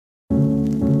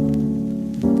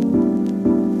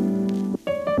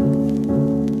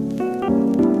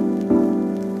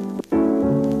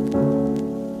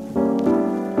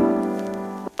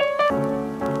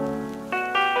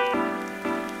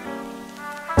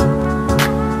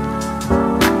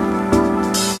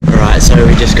Alright, so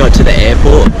we just got to the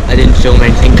airport. I didn't film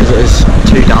anything because it was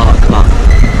too dark, but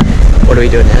what are we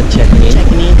doing now? Checking in?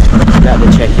 Checking in. About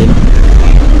to check in.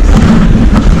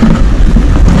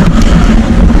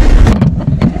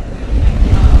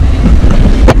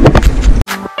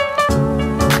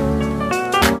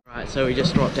 Alright, so we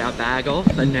just dropped our bag off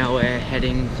and now we're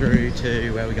heading through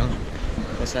to, where are we going?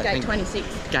 What's that Gate thing?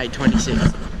 26. Gate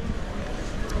 26.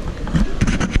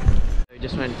 We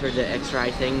just went through the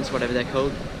x-ray things, whatever they're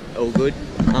called. All good.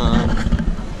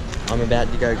 I'm about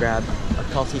to go grab a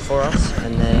coffee for us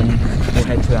and then we'll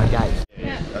head to our gate.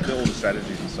 Yeah, I do all the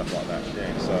strategies and stuff like that.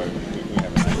 Yeah, so we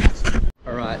have.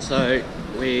 Alright, so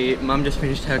Mum just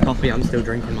finished her coffee, I'm still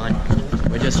drinking mine.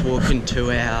 We're just walking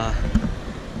to our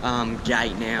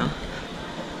gate now.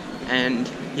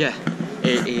 And yeah,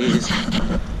 it is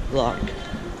like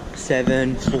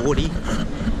 7:40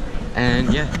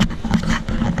 and yeah,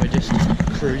 we're just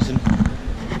cruising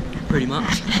pretty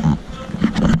much.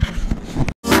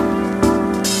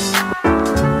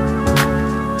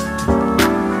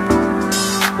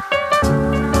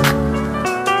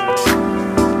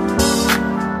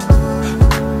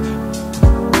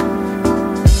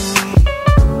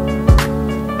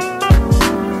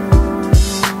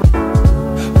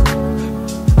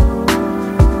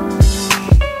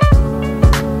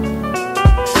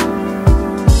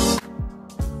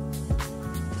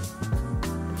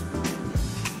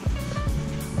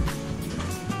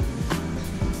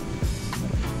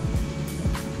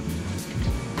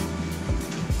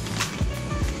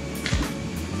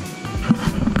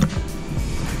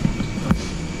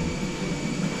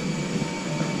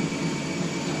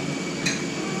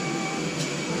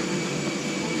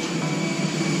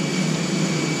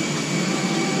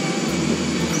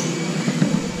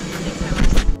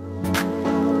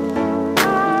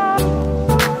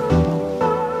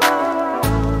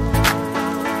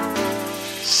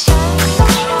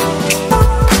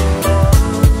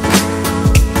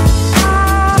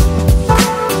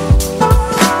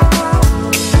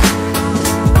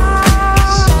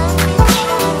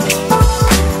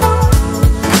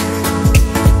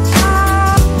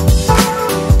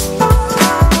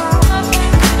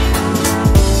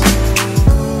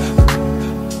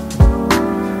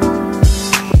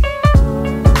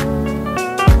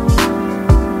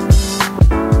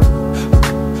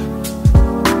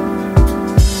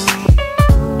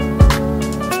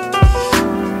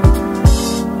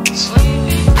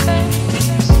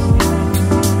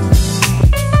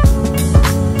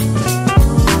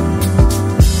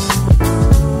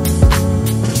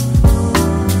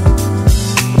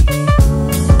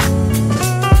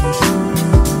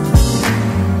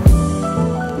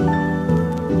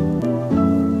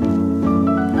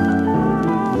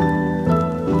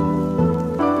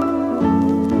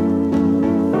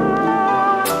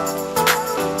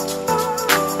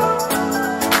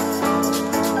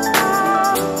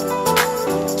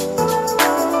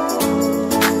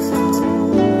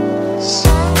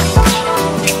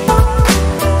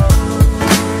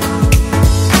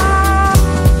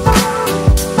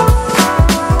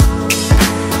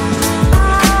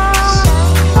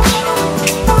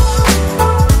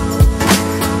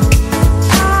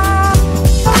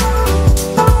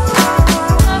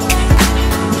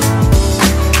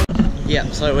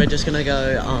 So we're just gonna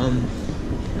go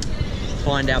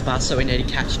find our bus that we need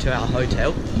to catch to our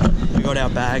hotel. We got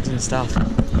our bags and stuff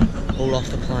all off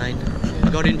the plane. We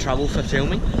got in trouble for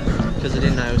filming because I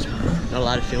didn't know it was not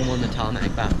allowed to film on the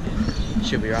tarmac, but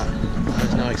should be right.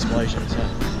 There's no explosion, so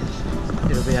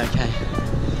it'll be okay.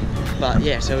 But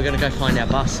yeah, so we're gonna go find our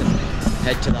bus and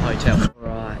head to the hotel.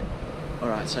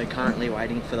 Alright, so currently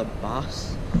waiting for the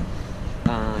bus.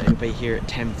 It'll be here at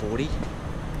 10:40.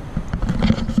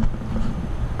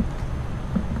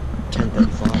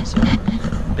 10:35, so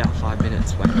about 5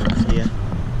 minutes waiting here.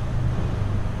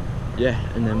 Yeah,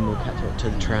 and then we'll catch up to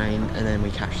the train, and then we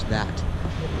catch that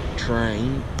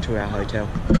train to our hotel.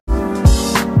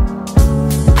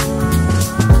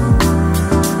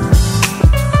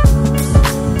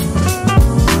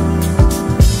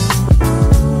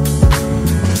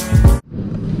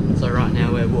 So right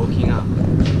now we're walking up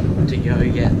to go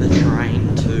get the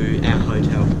train to our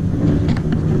hotel.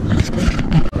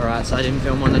 Alright, so I didn't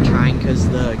film on the train because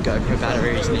the GoPro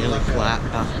battery is nearly flat,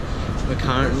 but we're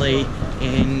currently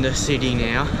in the city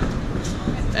now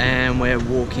and we're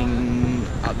walking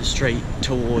up the street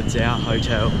towards our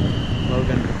hotel. We're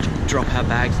going to drop our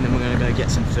bags and then we're going to go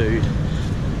get some food.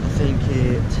 I think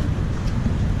it's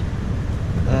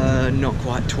not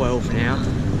quite 12 now,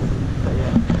 but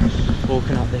yeah,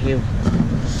 walking up the hill.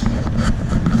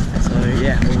 So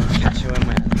yeah, we'll catch you when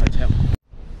we're at the hotel.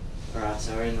 Alright,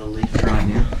 so we're in the lift right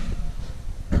now.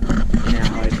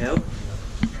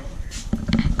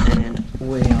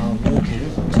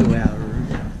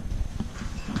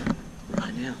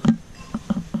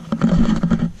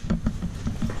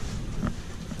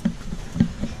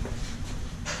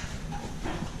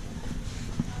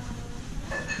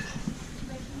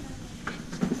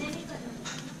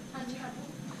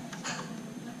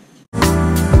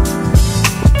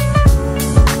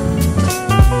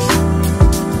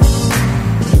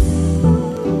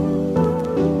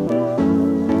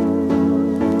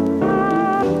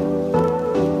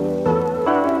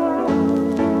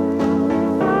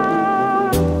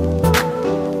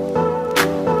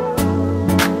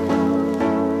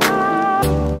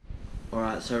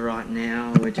 So right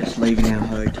now we're just leaving our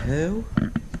hotel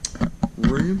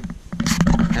room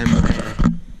and we're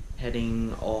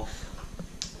heading off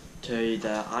to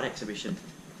the art exhibition,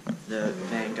 the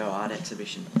Van Gogh art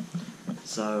exhibition.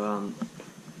 So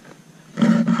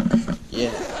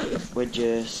yeah, we're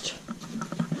just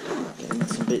getting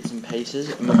some bits and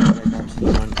pieces and we're going to grab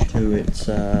some lunch too. It's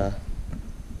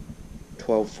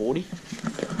 12:40.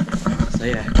 So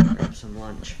yeah, grab some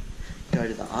lunch, go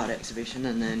to the art exhibition,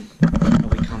 and then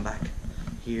probably come back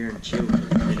here and chill. It's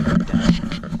been a good day.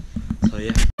 So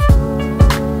yeah.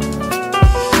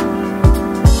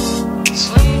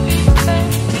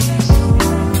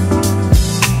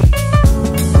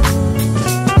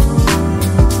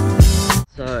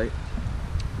 So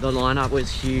the lineup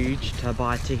was huge to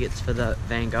buy tickets for the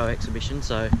Van Gogh exhibition,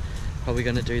 so probably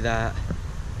going to do that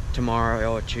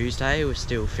tomorrow or Tuesday. We're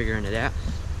still figuring it out,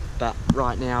 but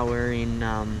right now we're in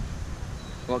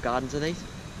what gardens are these?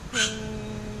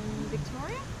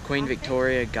 Queen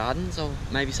Victoria Gardens, or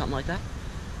maybe something like that.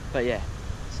 But yeah,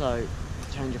 so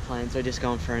change of plans. We're just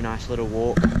going for a nice little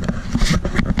walk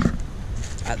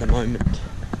at the moment.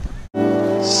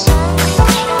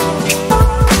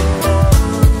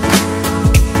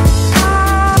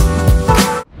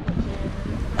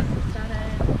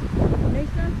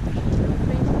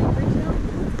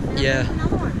 Yeah.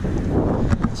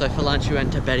 So for lunch we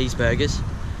went to Betty's Burgers,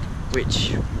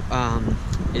 which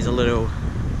is a little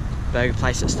burger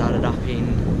place that started up in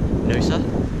Noosa,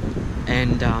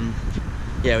 and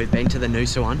yeah, we've been to the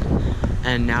Noosa one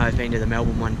and now I've been to the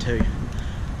Melbourne one too.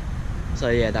 So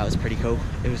yeah, that was pretty cool.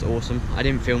 It was awesome. I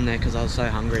didn't film there because I was so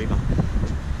hungry, but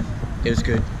it was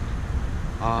good.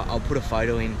 I'll put a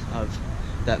photo in of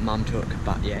that Mum took,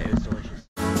 but yeah, it was delicious.